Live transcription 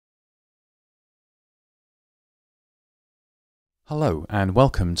Hello and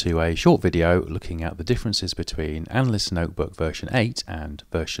welcome to a short video looking at the differences between Analyst Notebook version 8 and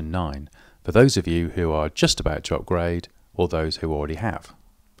version 9 for those of you who are just about to upgrade or those who already have.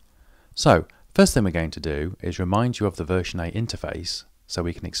 So, first thing we're going to do is remind you of the version 8 interface so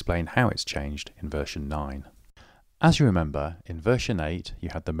we can explain how it's changed in version 9. As you remember, in version 8 you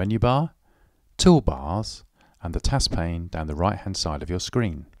had the menu bar, toolbars and the task pane down the right hand side of your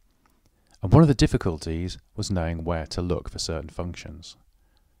screen. And one of the difficulties was knowing where to look for certain functions.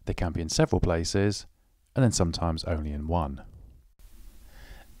 They can be in several places, and then sometimes only in one.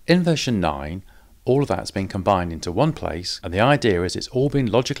 In version 9, all of that's been combined into one place, and the idea is it's all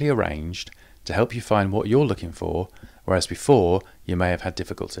been logically arranged to help you find what you're looking for, whereas before you may have had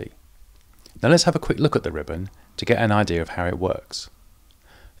difficulty. Now let's have a quick look at the ribbon to get an idea of how it works.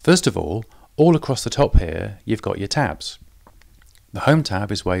 First of all across the top here, you've got your tabs. The Home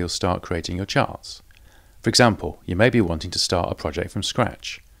tab is where you'll start creating your charts. For example, you may be wanting to start a project from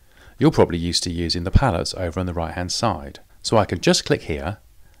scratch. You're probably used to using the palettes over on the right hand side, so I can just click here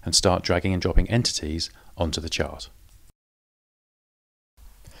and start dragging and dropping entities onto the chart.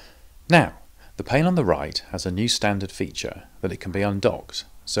 Now, the pane on the right has a new standard feature that it can be undocked,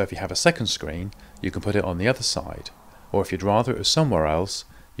 so if you have a second screen you can put it on the other side, or if you'd rather it was somewhere else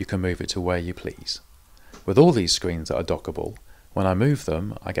you can move it to where you please. With all these screens that are dockable, when I move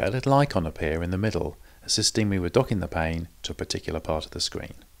them, I get a little icon appear in the middle, assisting me with docking the pane to a particular part of the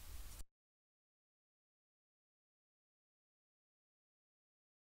screen.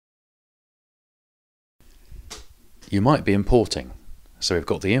 You might be importing, so we've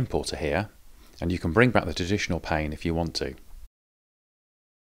got the importer here, and you can bring back the traditional pane if you want to.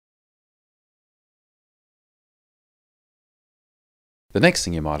 The next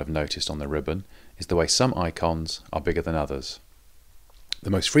thing you might have noticed on the ribbon is the way some icons are bigger than others. The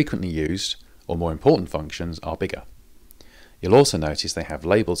most frequently used, or more important functions are bigger. You'll also notice they have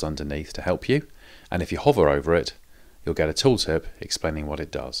labels underneath to help you, and if you hover over it, you'll get a tooltip explaining what it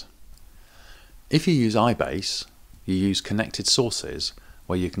does. If you use iBase, you use Connected Sources,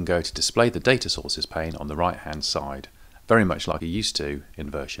 where you can go to display the data sources pane on the right hand side, very much like you used to in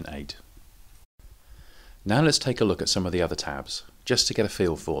version 8. Now let's take a look at some of the other tabs, just to get a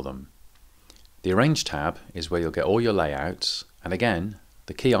feel for them. The Arrange tab is where you'll get all your layouts, and again,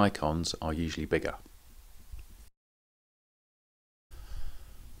 the key icons are usually bigger.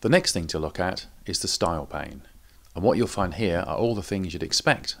 The next thing to look at is the Style pane, and what you'll find here are all the things you'd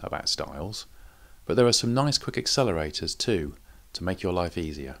expect about styles, but there are some nice quick accelerators too to make your life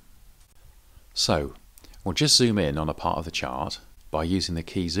easier. So, we'll just zoom in on a part of the chart by using the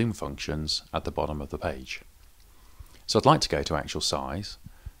key zoom functions at the bottom of the page. So I'd like to go to actual size,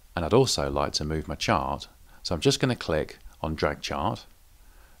 and I'd also like to move my chart, so I'm just going to click on Drag Chart,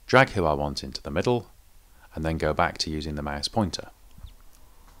 drag who I want into the middle, and then go back to using the mouse pointer.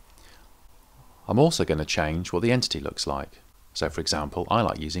 I'm also going to change what the entity looks like. So for example, I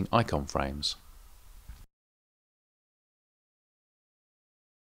like using icon frames.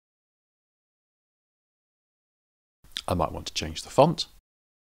 I might want to change the font.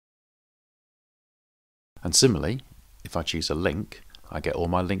 And similarly, if I choose a link, I get all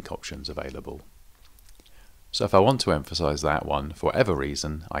my link options available. So if I want to emphasize that one for whatever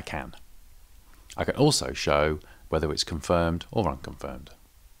reason, I can. I can also show whether it's confirmed or unconfirmed.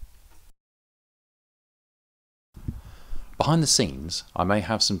 Behind the scenes, I may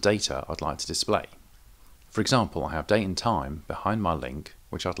have some data I'd like to display. For example, I have date and time behind my link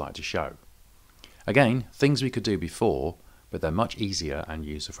which I'd like to show. Again, things we could do before, but they're much easier and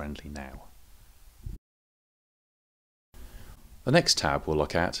user-friendly now. The next tab we'll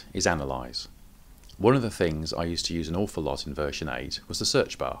look at is Analyze. One of the things I used to use an awful lot in version 8 was the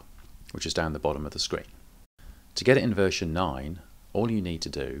search bar, which is down the bottom of the screen. To get it in version 9, all you need to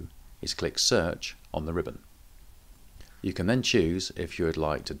do is click Search on the ribbon. You can then choose if you would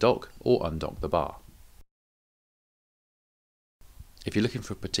like to dock or undock the bar. If you're looking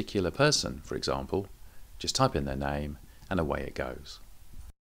for a particular person, for example, just type in their name and away it goes.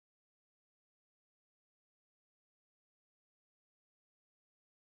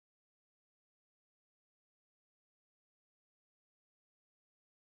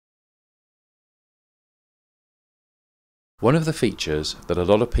 One of the features that a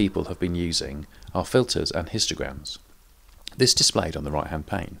lot of people have been using are filters and histograms. This displayed on the right hand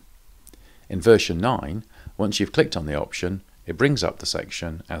pane. In version 9, once you've clicked on the option, it brings up the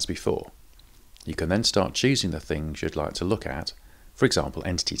section as before. You can then start choosing the things you'd like to look at, for example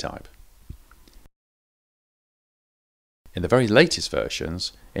entity type. In the very latest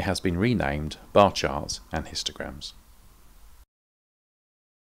versions, it has been renamed bar charts and histograms.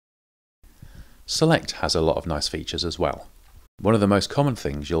 Select has a lot of nice features as well. One of the most common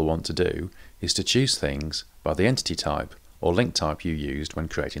things you'll want to do is to choose things by the entity type or link type you used when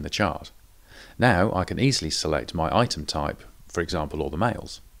creating the chart. Now I can easily select my item type, for example all the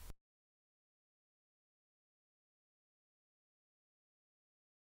males.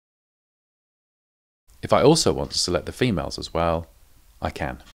 If I also want to select the females as well, I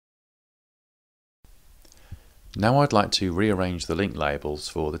can. Now I'd like to rearrange the link labels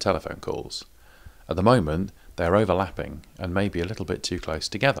for the telephone calls. At the moment they're overlapping and maybe a little bit too close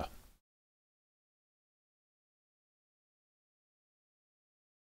together.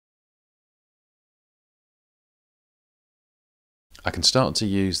 I can start to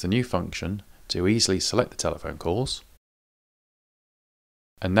use the new function to easily select the telephone calls.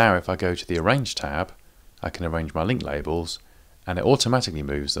 And now if I go to the Arrange tab, I can arrange my link labels and it automatically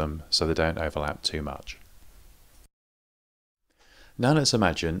moves them so they don't overlap too much. Now let's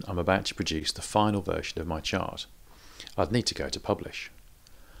imagine I'm about to produce the final version of my chart. I'd need to go to Publish.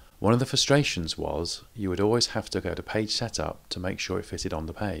 One of the frustrations was you would always have to go to Page Setup to make sure it fitted on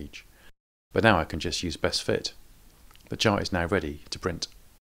the page. But now I can just use Best Fit. The chart is now ready to print.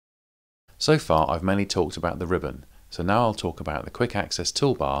 So far I've mainly talked about the ribbon, so now I'll talk about the Quick Access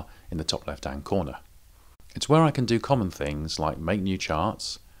toolbar in the top left hand corner. It's where I can do common things like make new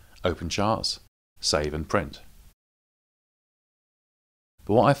charts, open charts, save and print.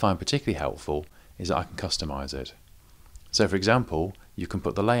 But what I find particularly helpful is that I can customize it. So for example, you can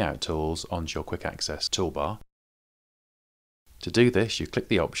put the layout tools onto your Quick Access toolbar. To do this, you click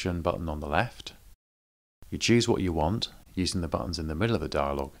the option button on the left. You choose what you want using the buttons in the middle of the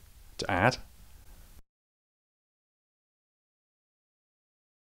dialog to add.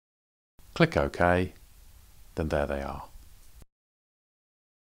 Click OK, then there they are.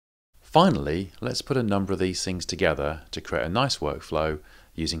 Finally, let's put a number of these things together to create a nice workflow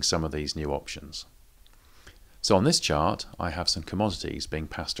using some of these new options. So on this chart, I have some commodities being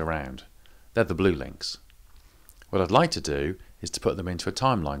passed around. They're the blue links. What I'd like to do is to put them into a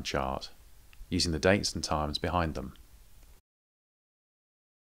timeline chart, using the dates and times behind them.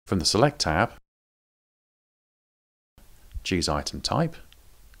 From the Select tab, choose Item Type,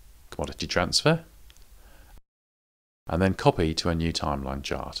 Commodity Transfer, and then copy to a new timeline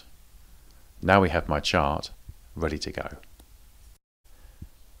chart. Now we have my chart ready to go.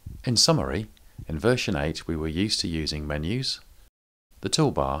 In summary, in version 8 we were used to using menus, the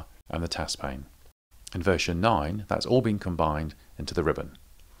toolbar and the task pane. In version 9 that's all been combined into the ribbon.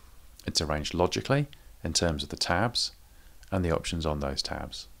 It's arranged logically in terms of the tabs and the options on those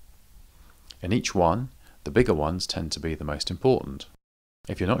tabs. In each one, the bigger ones tend to be the most important.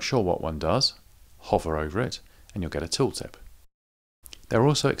 If you're not sure what one does, hover over it and you'll get a tooltip. There are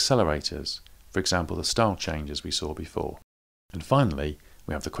also accelerators, for example the style changes we saw before. And finally,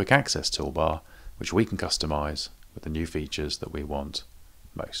 we have the Quick Access toolbar, which we can customize with the new features that we want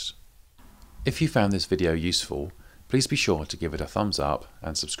most. If you found this video useful, please be sure to give it a thumbs up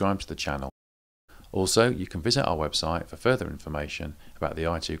and subscribe to the channel. Also, you can visit our website for further information about the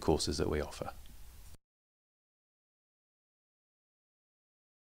i2 courses that we offer.